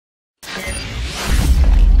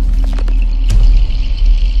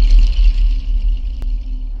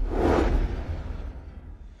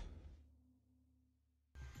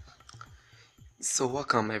So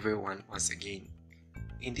welcome everyone once again.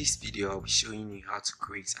 In this video I'll be showing you how to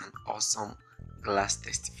create an awesome glass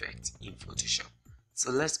text effect in Photoshop.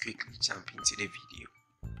 So let's quickly jump into the video.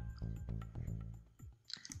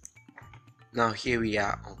 Now here we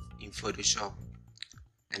are in Photoshop,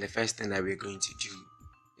 and the first thing that we're going to do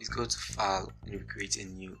is go to File and we create a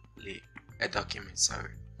new document.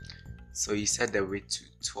 So you set the width to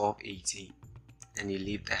 1280 and you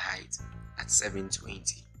leave the height at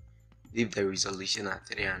 720. Leave the resolution at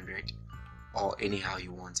 300 or anyhow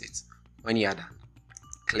you want it. When you are done,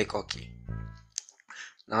 click OK.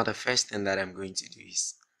 Now the first thing that I'm going to do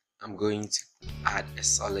is I'm going to add a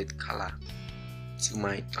solid color to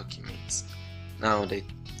my document. Now the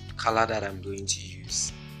color that I'm going to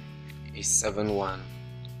use is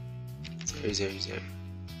 71000,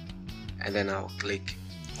 and then I'll click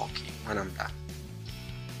OK when I'm done.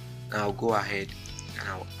 Now I'll go ahead and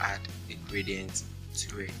I'll add a gradient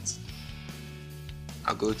to it.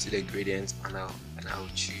 I'll go to the gradient panel and I'll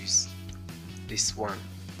choose this one.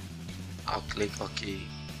 I'll click OK,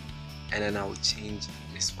 and then I'll change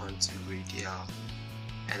this one to radial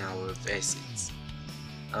and I'll reverse it.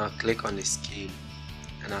 I'll click on the scale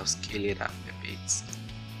and I'll scale it up a bit.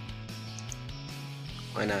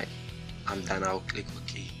 When I'm done, I'll click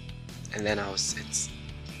OK, and then I'll set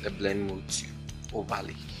the blend mode to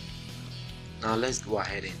overlay. Now let's go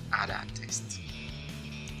ahead and add our text.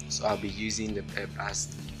 So I'll be using the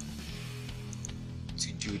purpose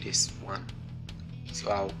to do this one. So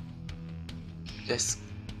I'll just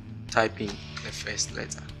type in the first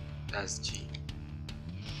letter, that's G,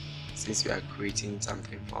 since we are creating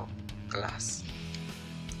something for glass.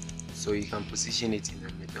 So you can position it in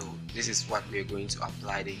the middle. This is what we are going to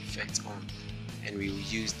apply the effect on, and we will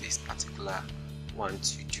use this particular one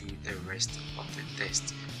to do the rest of the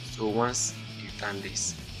text. So once you've done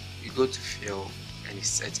this, you go to Fill and you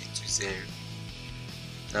set it to 0.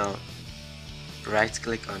 Now right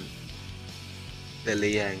click on the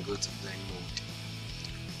layer and go to blend mode.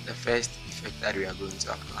 The first effect that we are going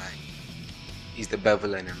to apply is the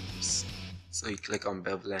bevel and emboss. So you click on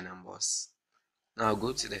bevel and emboss. Now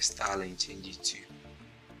go to the style and change it to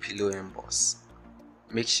pillow emboss.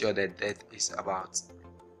 Make sure the depth is about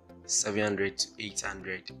 700 to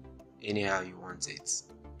 800, anyhow you want it.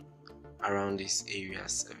 Around this area,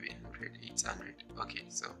 700, 800. Okay,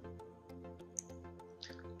 so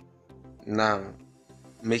now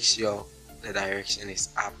make sure the direction is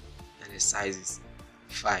up and the size is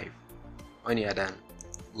 5. When you are done,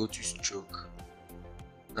 go to stroke.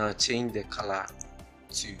 Now change the color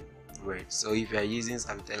to red. So if you are using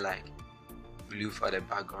something like blue for the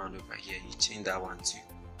background over here, you change that one to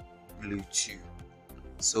blue too.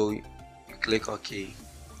 So you click OK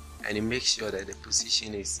and you make sure that the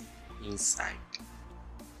position is inside.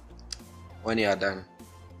 When you are done,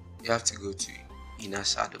 you have to go to inner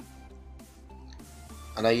shadow.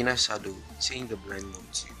 Under inner shadow, change the blend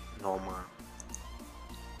mode to normal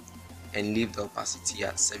and leave the opacity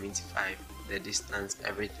at 75, the distance,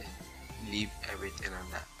 everything. Leave everything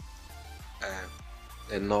under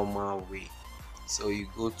the normal way. So you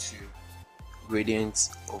go to gradient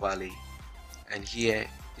overlay, and here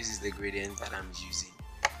this is the gradient that I'm using.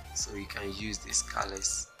 So you can use these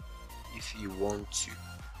colors if you want to,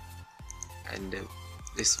 and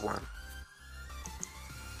this one.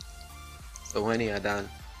 So when you are done,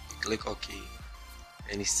 you click OK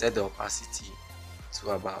and you set the opacity to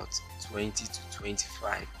about 20 to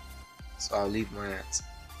 25. So I'll leave mine at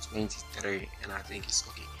 23 and I think it's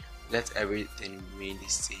okay. Let everything remain the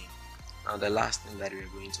same. Now the last thing that we're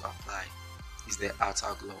going to apply is the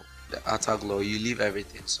outer glow. The outer glow, you leave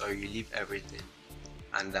everything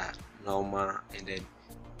under normal, and then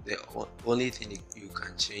the only thing you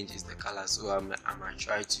can change is the color. So I'm gonna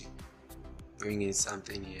try to bring in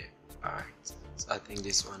something here. Alright, so I think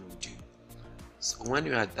this one will do. So when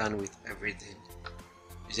you are done with everything,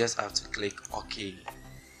 you just have to click OK,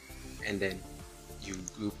 and then you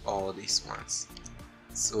group all these ones.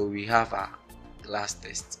 So we have our glass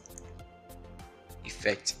text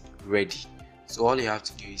effect ready. So all you have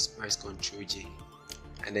to do is press Ctrl J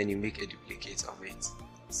and then you make a duplicate of it.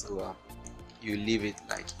 So you leave it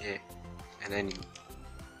like here, and then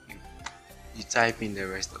you type in the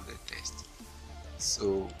rest of the text.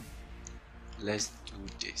 So let's do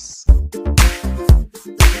this.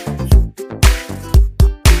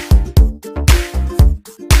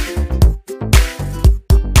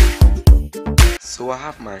 So I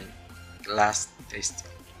have my glass text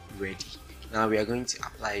ready. Now we are going to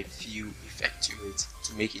apply a few effects to it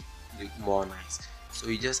to make it look more nice. So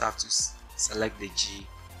you just have to select the G,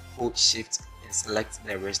 hold shift and select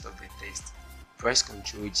the rest of the text. Press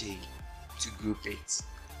Ctrl J to group it.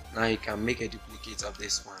 Now you can make a duplicate of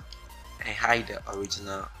this one and hide the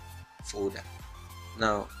original folder.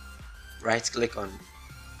 Now right click on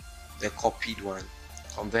the copied one,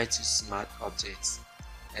 convert to smart objects,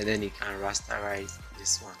 and then you can rasterize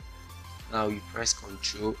this one. Now you press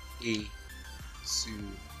Ctrl A to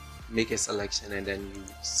make a selection and then you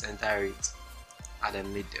center it at the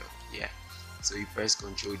middle. Yeah, so you press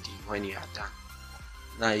Ctrl D when you are done.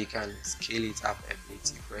 Now you can scale it up a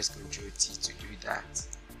bit. You press Ctrl T to do that,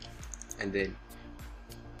 and then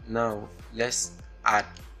now let's add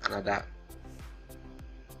another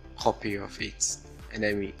copy of it, and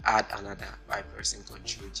then we add another by pressing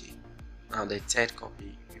Ctrl J. Now the third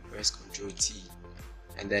copy, we press Ctrl T,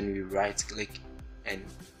 and then we right click and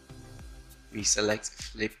we select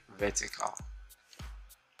flip vertical.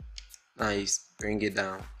 Now you bring it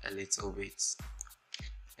down a little bit,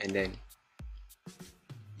 and then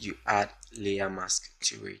you add layer mask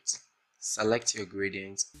to it. Select your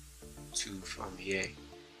gradient tool from here,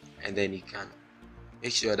 and then you can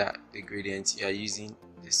make sure that the gradient you are using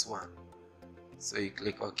this one. So you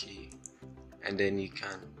click OK, and then you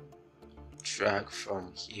can drag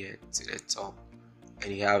from here to the top,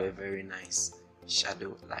 and you have a very nice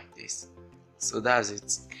shadow like this. So that's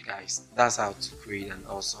it, guys. That's how to create an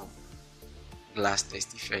awesome glass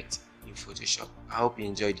text effect in Photoshop. I hope you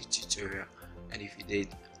enjoyed the tutorial, and if you did,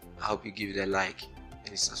 I hope you give it a like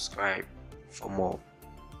and subscribe for more.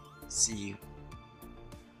 See you.